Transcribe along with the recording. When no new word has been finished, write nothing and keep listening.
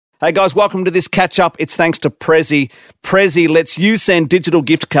Hey guys, welcome to this catch-up. It's thanks to Prezi. Prezi lets you send digital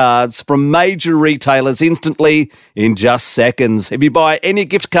gift cards from major retailers instantly in just seconds. If you buy any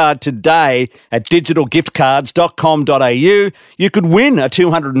gift card today at digitalgiftcards.com.au, you could win a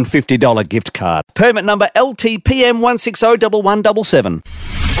 $250 gift card. Permit number LTPM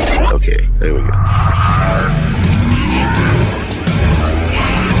 1601177. Okay, there we go.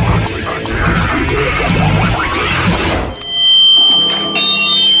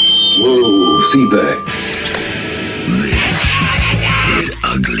 Whoa, feedback. This is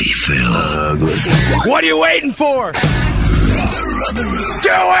ugly, Phil. Ugly. What are you waiting for? Do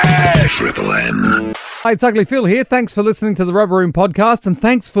it! Triple M. Hi, it's Ugly Phil here. Thanks for listening to the Rubber Room podcast, and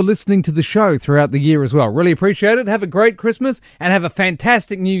thanks for listening to the show throughout the year as well. Really appreciate it. Have a great Christmas and have a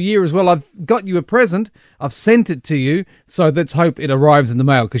fantastic new year as well. I've got you a present. I've sent it to you, so let's hope it arrives in the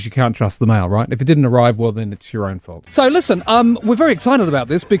mail, because you can't trust the mail, right? If it didn't arrive, well, then it's your own fault. So listen, we're very excited about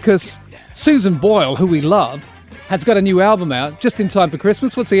this because Susan Boyle, who we love, has got a new album out just in time for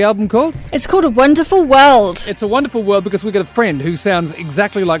Christmas. What's the album called? It's called A Wonderful World. It's a wonderful world because we've got a friend who sounds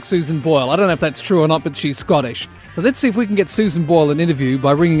exactly like Susan Boyle. I don't know if that's true or not, but she's Scottish. So let's see if we can get Susan Boyle an interview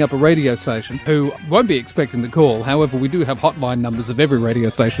by ringing up a radio station who won't be expecting the call. However, we do have hotline numbers of every radio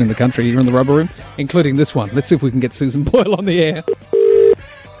station in the country here in the Rubber Room, including this one. Let's see if we can get Susan Boyle on the air.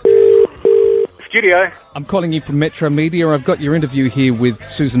 Studio. I'm calling you from Metro Media. I've got your interview here with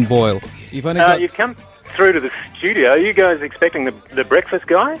Susan Boyle. You've come through to the studio. Are you guys expecting the breakfast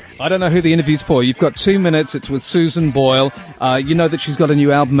guy? I don't know who the interview's for. You've got 2 minutes. It's with Susan Boyle. You know that she's got a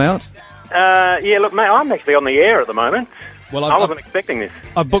new album out? Yeah, look, mate, I'm actually on the air at the moment. Well, I wasn't expecting this.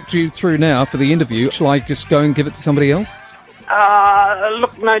 I've booked you through now for the interview. Shall I just go and give it to somebody else?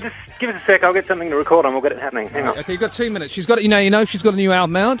 Look, no, just give us a sec. I'll get something to record and we'll get it happening. Hang on. Okay, you've got 2 minutes. She's got, you know, she's got a new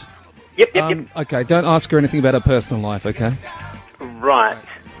album out. Yep. Okay, don't ask her anything about her personal life, okay? Right.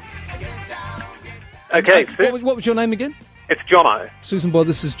 Okay. What was your name again? It's Jono. Susan Boyle,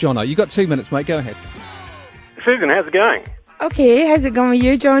 this is Jono. You got 2 minutes, mate. Go ahead. Susan, how's it going? Okay, how's it going with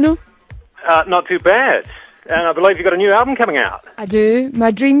you, Jono? Not too bad. And I believe you've got a new album coming out. I do.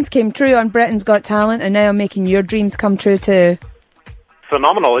 My dreams came true on Britain's Got Talent, and now I'm making your dreams come true too.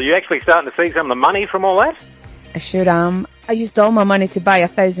 Phenomenal. Are you actually starting to see some of the money from all that? I sure am. I used all my money to buy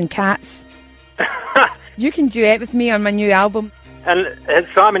 1,000 cats. You can duet with me on my new album. And has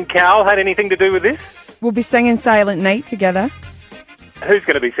Simon Cowell had anything to do with this? We'll be singing Silent Night together. Who's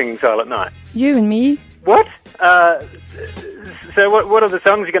going to be singing Silent Night? You and me. What? So what are the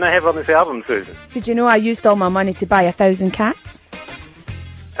songs you're going to have on this album, Susan? Did you know I used all my money to buy 1,000 cats?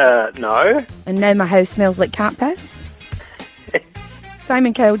 No. And now my house smells like cat piss?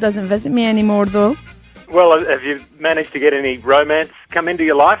 Simon Cowell doesn't visit me anymore, though. Well, have you managed to get any romance come into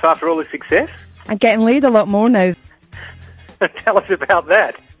your life after all this success? I'm getting laid a lot more now. Tell us about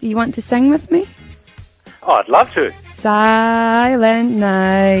that. Do you want to sing with me? Oh, I'd love to. Silent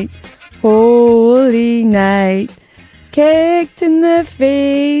night, holy night, kicked in the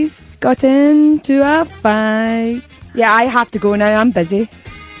face, got into a fight. Yeah, I have to go now, I'm busy.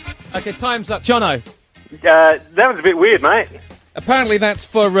 Okay, time's up. Jono. That was a bit weird, mate. Apparently that's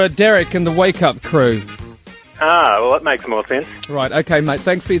for Derek and the Wake Up crew. Ah, well, that makes more sense. Right, okay, mate.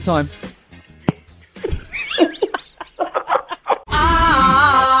 Thanks for your time.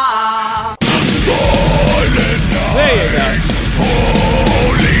 There you go.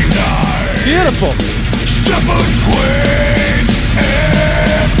 Beautiful. Shepherd's Queen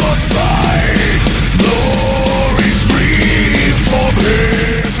in the sight. Glory streams from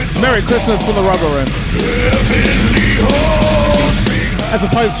heaven. Merry Christmas from the Rubber Room. Heavenly hosts sing. As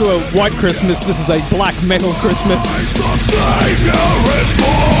opposed to a white Christmas, this is a black metal Christmas. The Savior is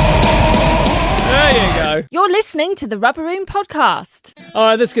born. There you go. You're listening to the Rubber Room podcast. All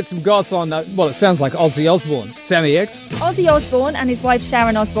right, let's get some goss on that. Well, it sounds like Ozzy Osbourne. Sammy X. Ozzy Osbourne and his wife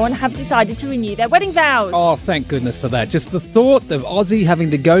Sharon Osbourne have decided to renew their wedding vows. Oh, thank goodness for that. Just the thought of Ozzy having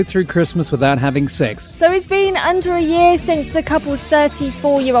to go through Christmas without having sex. So it's been under a year since the couple's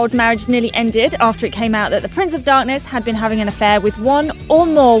 34-year-old marriage nearly ended after it came out that the Prince of Darkness had been having an affair with one or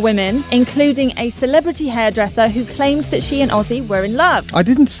more women, including a celebrity hairdresser who claimed that she and Ozzy were in love. I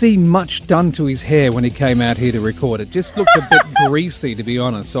didn't see much done to his hair when he came out here to record it. Just looked a bit greasy, to be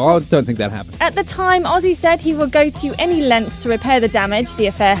honest, so I don't think that happened. At the time, Ozzy said he would go to any lengths to repair the damage the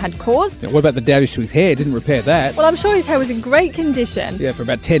affair had caused. What about the damage to his hair? Didn't repair that. Well, I'm sure his hair was in great condition. Yeah, for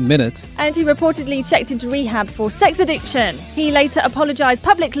about 10 minutes. And he reportedly checked into rehab for sex addiction. He later apologised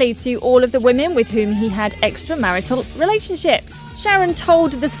publicly to all of the women with whom he had extramarital relationships. Sharon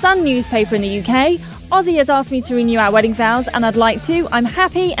told The Sun newspaper in the UK, Ozzy has asked me to renew our wedding vows, and I'd like to. I'm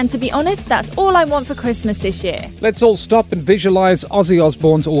happy, and to be honest, that's all I want for Christmas this year. Let's all stop and visualise Ozzy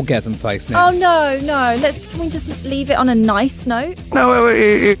Osbourne's orgasm face now. Oh, no. Can we just leave it on a nice note? No,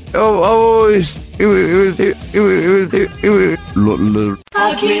 it was.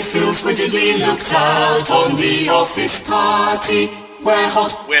 Ugly Phil's wickedly looked out on the office party, where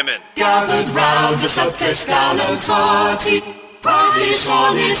hot women gathered round, dressed down and tarty. Brownish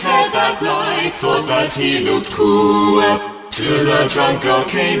on his head that night, thought that he looked cool, till a drunk girl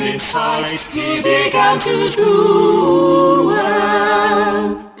came inside, he began to drool.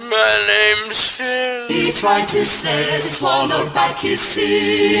 My name's Phil. He tried to say as he swallowed back his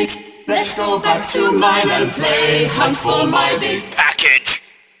cig. Let's go back to mine and play hunt for my big package.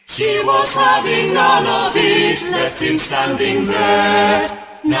 She was having none of it, left him standing there.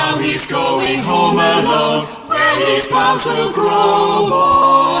 Now he's going home alone, where his palms will grow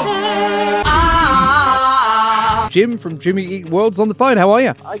more hair. Jim from Jimmy Eat World's on the phone. How are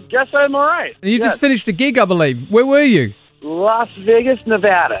you? I guess I'm all right. You just finished a gig, I believe. Where were you? Las Vegas,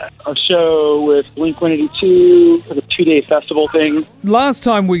 Nevada. A show with Blink-182 for the 2-day festival thing. Last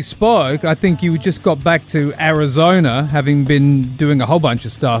time we spoke, I think you just got back to Arizona, having been doing a whole bunch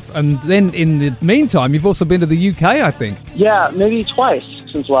of stuff. And then in the meantime, you've also been to the UK, I think. Yeah, maybe twice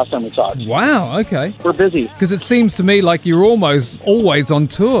since the last time we talked. Wow, okay. We're busy. Because it seems to me like you're almost always on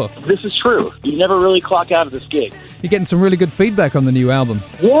tour. This is true. You never really clock out of this gig. You're getting some really good feedback on the new album.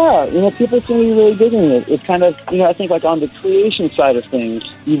 Yeah, people seem to be really digging it. It's kind of, I think like on the creation side of things,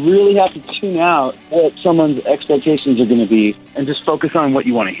 you really have to tune out what someone's expectations are going to be and just focus on what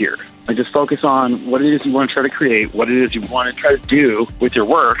you want to hear. Like just focus on what it is you want to try to create, what it is you want to try to do with your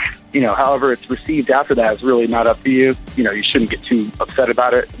work. However it's received after that is really not up to you. You shouldn't get too upset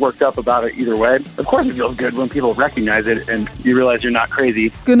about it, worked up about it either way. Of course it feels good when people recognize it and you realize you're not crazy.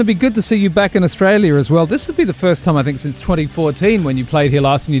 It's going to be good to see you back in Australia as well. This would be the first time, I think, since 2014 when you played here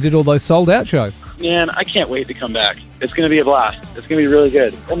last and you did all those sold-out shows. Man, I can't wait to come back. It's going to be a blast. It's going to be really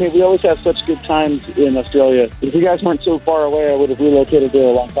good. I mean, we always have such good times in Australia. If you guys weren't so far away, I would have relocated there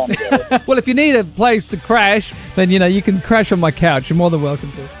a long time ago. Well, if you need a place to crash, then, you can crash on my couch. You're more than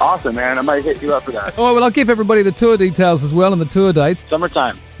welcome to. Awesome, man. I might hit you up for that. Oh, well, I'll give everybody the tour details as well and the tour dates.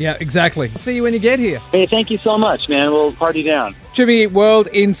 Summertime. Yeah, exactly. I'll see you when you get here. Hey, thank you so much, man. We'll party down. Jimmy Eat World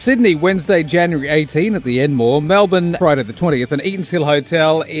in Sydney, Wednesday, January 18 at the Enmore. Melbourne, Friday the 20th, and Eaton's Hill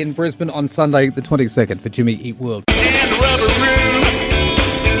Hotel in Brisbane on Sunday the 22nd for Jimmy Eat World. In the rubber room,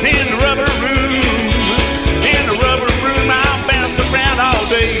 in the rubber room, in the rubber room, I'll bounce around all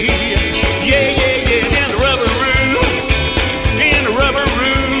day. Yeah, in the rubber room, in the rubber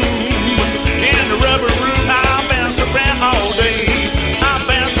room, in the rubber room, I'll bounce around all day. I'll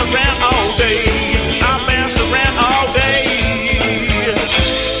bounce around all day. I'll bounce around all day.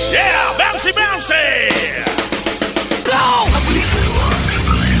 Yeah, bouncy, bouncy. Go!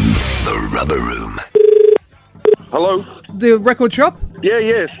 The Rubber Room. Hello? The record shop? Yeah,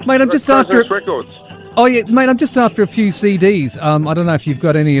 yes. Mate, I'm just after... Records. Oh, yeah, mate, I'm just after a few CDs. I don't know if you've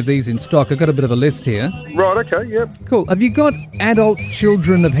got any of these in stock. I've got a bit of a list here. Right, okay, yep. Cool. Have you got adult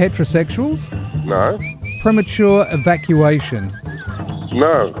children of heterosexuals? No. Premature evacuation?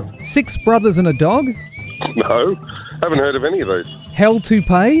 No. 6 brothers and a dog? No. Haven't heard of any of these. Hell to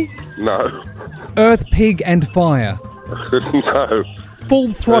pay? No. Earth, Pig and Fire? No.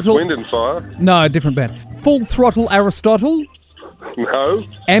 Full Throttle... Wind and Fire? No, different band. Full Throttle Aristotle? No.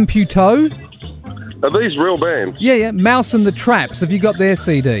 Amputo? Are these real bands? Yeah. Mouse and the Traps. Have you got their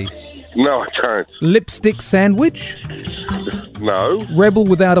CD? No, I don't. Lipstick Sandwich? No. Rebel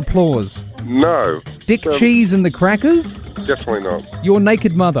Without Applause? No. Dick Cheese and the Crackers? Definitely not. Your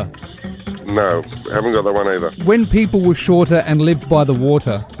Naked Mother? No. Haven't got that one either. When People Were Shorter and Lived by the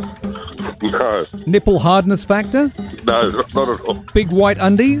Water? No. Nipple Hardness Factor? No, not at all. Big White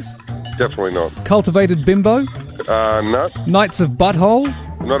Undies? Definitely not. Cultivated Bimbo? No. Knights of Butthole?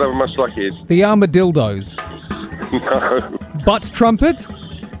 Not having much luck here. The Armadildos? No. Butt Trumpet?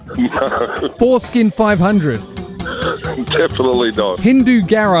 No. Foreskin 500? Definitely not. Hindu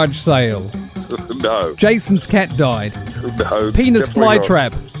Garage Sale? No. Jason's Cat Died? No. Penis definitely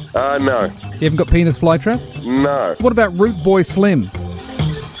Flytrap? not. No. You haven't got Penis Flytrap? No. What about Root Boy Slim?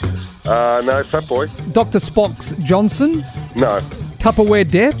 No. Fat Boy? Dr. Spock's Johnson? No. Tupperware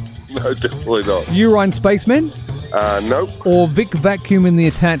Death? No, definitely not. Urine Spacemen? Nope. Or Vic Vacuum in the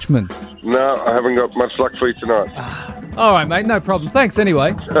Attachments? No, I haven't got much luck for you tonight. All right, mate, no problem. Thanks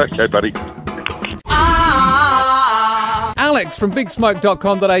anyway. Okay, buddy. Alex from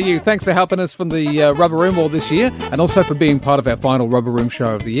bigsmoke.com.au, thanks for helping us from the Rubber Room all this year and also for being part of our final Rubber Room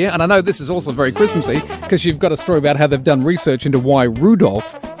show of the year. And I know this is also very Christmassy because you've got a story about how they've done research into why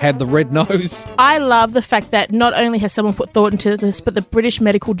Rudolph had the red nose. I love the fact that not only has someone put thought into this, but the British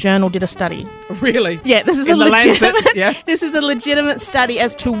Medical Journal did a study. Really? Yeah, this is In the Lancet, yeah? This is a legitimate study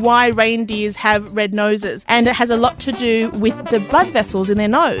as to why reindeers have red noses, and it has a lot to do with the blood vessels in their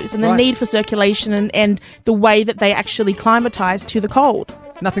nose and the need for circulation and the way that they actually climatise to the cold.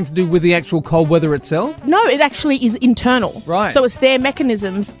 Nothing to do with the actual cold weather itself? No, it actually is internal. Right. So it's their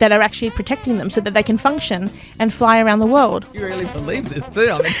mechanisms that are actually protecting them so that they can function and fly around the world. You really believe this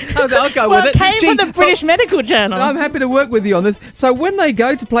too? I mean, I'll go well, with it. It came from the British Medical Journal. I'm happy to work with you on this. So when they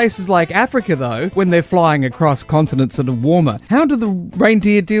go to places like Africa, though, when they're flying across continents that are warmer, how do the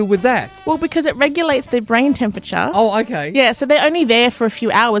reindeer deal with that? Well, because it regulates their brain temperature. Oh, okay. Yeah, so they're only there for a few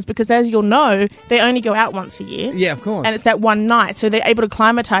hours because, as you'll know, they only go out once a year. Yeah, of course. And it's that one night. So they're able to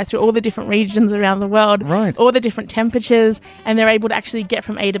climatise through all the different regions around the world, right? All the different temperatures, and they're able to actually get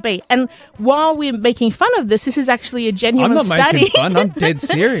from A to B. And while we're making fun of this is actually a genuine study. I'm not making fun. I'm dead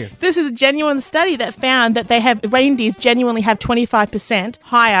serious. This is a genuine study that found that reindeers genuinely have 25%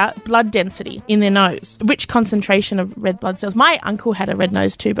 higher blood density in their nose, rich concentration of red blood cells. My uncle had a red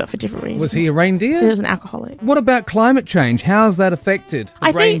nose too, but for different reasons. Was he a reindeer? He was an alcoholic. What about climate change? How's that affected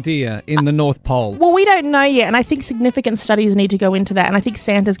the reindeer in the North Pole? Well, we don't know yet, and I think significant studies need to go into that, and I think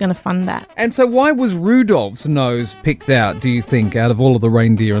Santa's going to fund that. And so why was Rudolph's nose picked out, do you think, out of all of the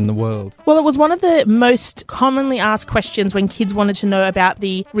reindeer in the world? Well, it was one of the most commonly asked questions when kids wanted to know about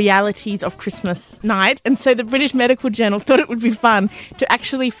the realities of Christmas night. And so the British Medical Journal thought it would be fun to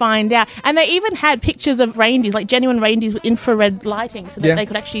actually find out. And they even had pictures of reindeers, like genuine reindeers with infrared lighting, so that they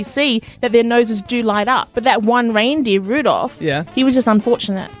could actually see that their noses do light up. But that one reindeer, Rudolph, he was just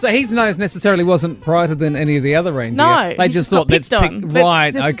unfortunate. So his nose necessarily wasn't brighter than any of the other reindeer? No. They just thought, let's pick...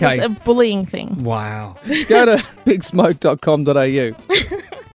 Right, okay. It's a bullying thing. Wow. Go to bigsmoke.com.au.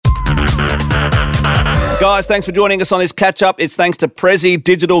 Guys, thanks for joining us on this catch-up. It's thanks to Prezi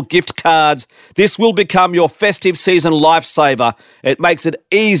Digital Gift Cards. This will become your festive season lifesaver. It makes it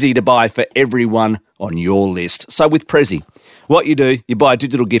easy to buy for everyone on your list. So with Prezi, what you do, you buy a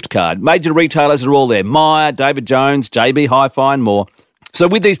digital gift card. Major retailers are all there. Myer, David Jones, JB Hi-Fi and more. So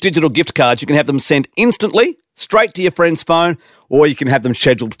with these digital gift cards, you can have them sent instantly, straight to your friend's phone, or you can have them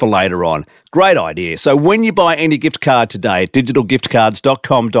scheduled for later on. Great idea. So when you buy any gift card today at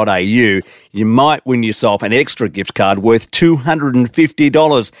digitalgiftcards.com.au, you might win yourself an extra gift card worth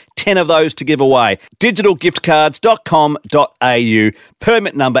 $250, 10 of those to give away. digitalgiftcards.com.au,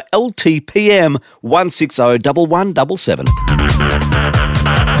 permit number LTPM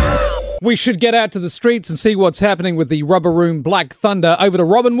 1601177. We should get out to the streets and see what's happening with the Rubber Room Black Thunder. Over to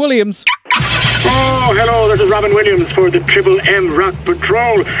Robin Williams. Oh, hello, this is Robin Williams for the Triple M Rock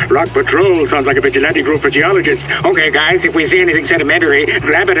Patrol. Rock Patrol sounds like a vigilante group for geologists. Okay, guys, if we see anything sedimentary,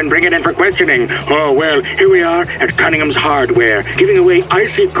 grab it and bring it in for questioning. Oh, well, here we are at Cunningham's Hardware, giving away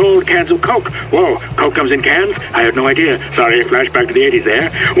icy cold cans of Coke. Whoa, Coke comes in cans? I had no idea. Sorry, flashback to the 80s there.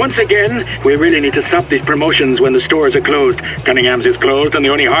 Once again, we really need to stop these promotions when the stores are closed. Cunningham's is closed and the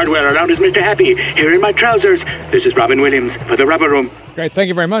only hardware around is Mr. Happy. Here in my trousers, this is Robin Williams for the Rubber Room. Great, thank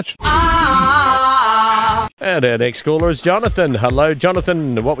you very much. And our next caller is Jonathan. Hello,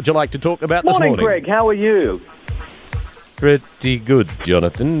 Jonathan. What would you like to talk about this morning? Morning, Greg. How are you? Pretty good,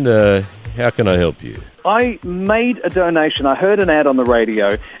 Jonathan. How can I help you? I made a donation. I heard an ad on the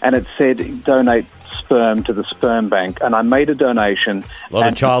radio, and it said donate sperm to the sperm bank, and I made a donation. A lot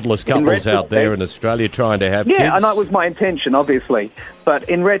of childless couples out there in Australia trying to have kids. Yeah, and that was my intention, obviously. But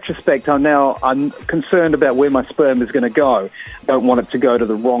in retrospect, I'm concerned about where my sperm is going to go. I don't want it to go to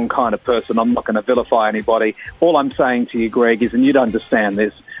the wrong kind of person. I'm not going to vilify anybody. All I'm saying to you, Greg, is, and you'd understand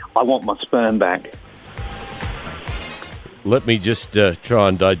this, I want my sperm back. Let me just try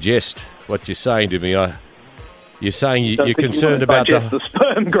and digest what you're saying to me. You're saying you're concerned about the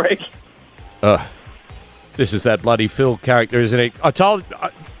sperm, Greg. This is that bloody Phil character, isn't it? I told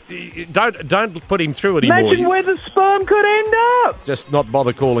don't put him through anymore. Imagine where the sperm could end up. Just not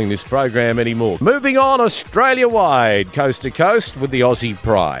bother calling this program anymore. Moving on, Australia-wide, coast to coast with the Aussie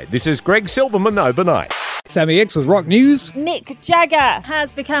Pride. This is Greg Silverman overnight. Sammy X with Rock News. Mick Jagger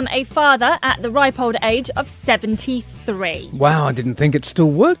has become a father at the ripe old age of 73. Wow, I didn't think it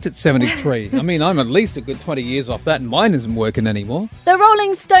still worked at 73. I mean, I'm at least a good 20 years off that, and mine isn't working anymore. The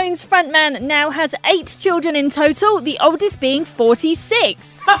Rolling Stones frontman now has 8 children in total, the oldest being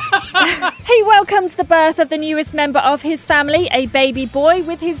 46. He welcomed the birth of the newest member of his family, a baby boy,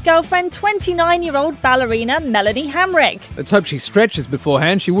 with his girlfriend, 29-year-old ballerina Melanie Hamrick. Let's hope she stretches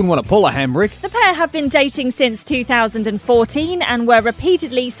beforehand. She wouldn't want to pull a Hamrick. The pair have been dating dating since 2014 and were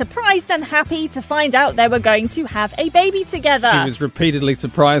repeatedly surprised and happy to find out they were going to have a baby together. She was repeatedly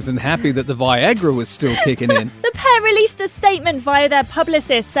surprised and happy that the Viagra was still kicking in. The pair released a statement via their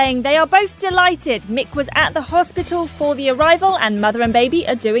publicist saying they are both delighted. Mick was at the hospital for the arrival and mother and baby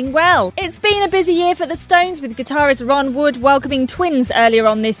are doing well. It's been a busy year for the Stones, with guitarist Ron Wood welcoming twins earlier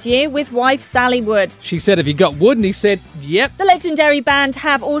on this year with wife Sally Wood. She said, "Have you got wood?" And he said, "Yep." The legendary band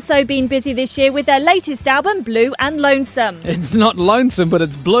have also been busy this year with their latest album, Blue and Lonesome. It's not lonesome, but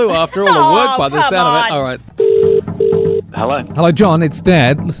it's blue after all the work by the sound of it. All right. Hello. Hello, John. It's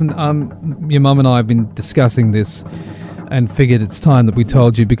Dad. Listen, your mum and I have been discussing this and figured it's time that we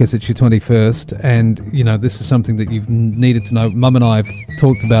told you because it's your 21st and, you know, this is something that you've needed to know. Mum and I have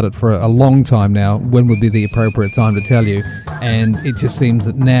talked about it for a long time now. When would be the appropriate time to tell you? And it just seems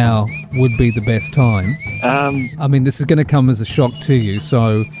that now would be the best time. I mean, this is going to come as a shock to you.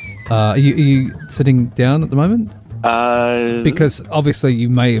 So are you sitting down at the moment? Because obviously you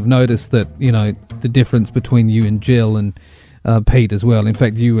may have noticed that, you know, the difference between you and Jill and Pete as well. In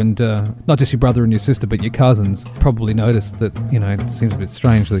fact, you and not just your brother and your sister, but your cousins probably noticed that, you know, it seems a bit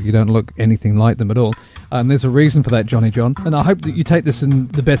strange that you don't look anything like them at all. There's a reason for that, Johnny John. And I hope that you take this in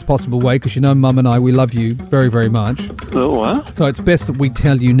the best possible way because, you know, Mum and I, we love you very, very much. Oh, what? So it's best that we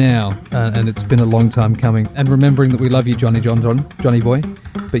tell you now, and it's been a long time coming. And remembering that we love you, Johnny boy,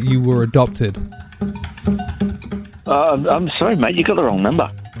 but you were adopted. I'm sorry, mate. You got the wrong number.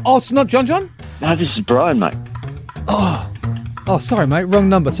 Oh, it's not John John? No, this is Brian, mate. Oh, sorry, mate. Wrong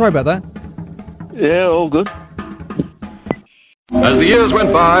number. Sorry about that. Yeah, all good. As the years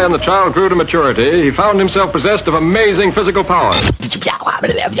went by and the child grew to maturity, he found himself possessed of amazing physical powers.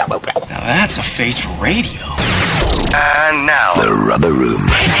 Now that's a face for radio. And now, the Rubber Room.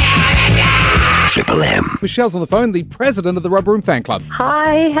 Triple M. Michelle's on the phone, the president of the Rubber Room Fan Club.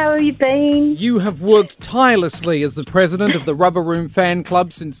 Hi, how have you been? You have worked tirelessly as the president of the Rubber Room Fan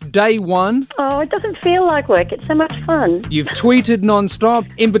Club since day one. Oh, it doesn't feel like work. It's so much fun. You've tweeted non-stop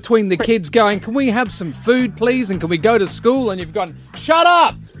in between the kids going, "Can we have some food, please? And can we go to school?" And you've gone, "Shut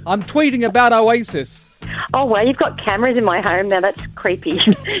up! I'm tweeting about Oasis." Oh, well, you've got cameras in my home now. That's creepy.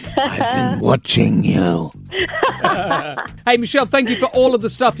 I've been watching you. Hey, Michelle, thank you for all of the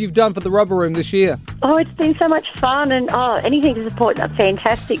stuff you've done for the Rubber Room this year. Oh, it's been so much fun, and anything to support a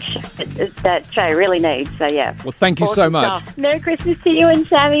fantastic show that show really needs. So, yeah. Well, thank you so much. Stuff. Merry Christmas to you and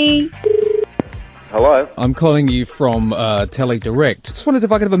Sammy. Hello? I'm calling you from Telly Direct. Just wondered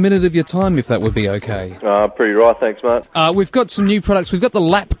if I could have a minute of your time, if that would be okay. Pretty right, thanks, mate. We've got some new products. We've got the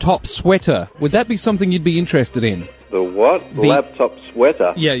laptop sweater. Would that be something you'd be interested in? The what? The laptop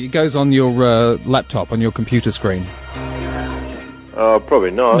sweater? Yeah, it goes on your laptop, on your computer screen.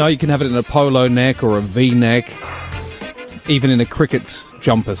 Probably not. No, you can have it in a polo neck or a V-neck, even in a cricket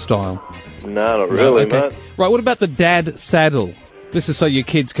jumper style. No, not really, mate. Right, what about the dad saddle? This is so your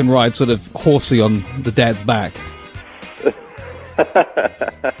kids can ride sort of horsey on the dad's back. Do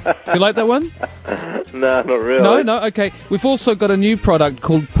you like that one? No, not really. No, okay. We've also got a new product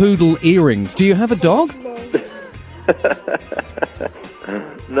called Poodle Earrings. Do you have a dog?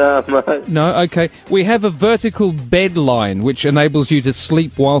 No, mate. No, okay. We have a vertical bed line which enables you to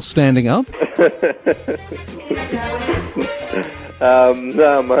sleep while standing up.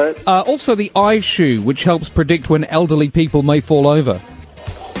 No, mate. Also the eye shoe, which helps predict when elderly people may fall over.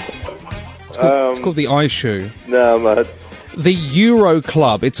 It's called the eye shoe. No, mate. The Euro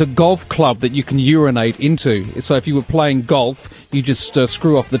Club. It's a golf club that you can urinate into. So if you were playing golf, you just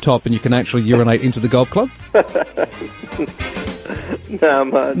screw off the top and you can actually urinate into the golf club. No,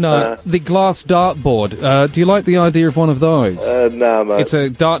 mate. No. The glass dartboard. Do you like the idea of one of those? No, mate. It's a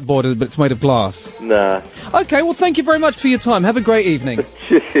dartboard, but it's made of glass. Nah. Okay, well, thank you very much for your time. Have a great evening.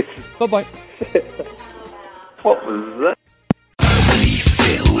 Bye-bye. What was that?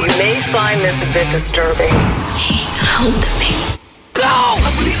 You may find this a bit disturbing. He held me. Go!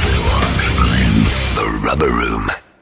 Rubbery on Triple M, the Rubber Room.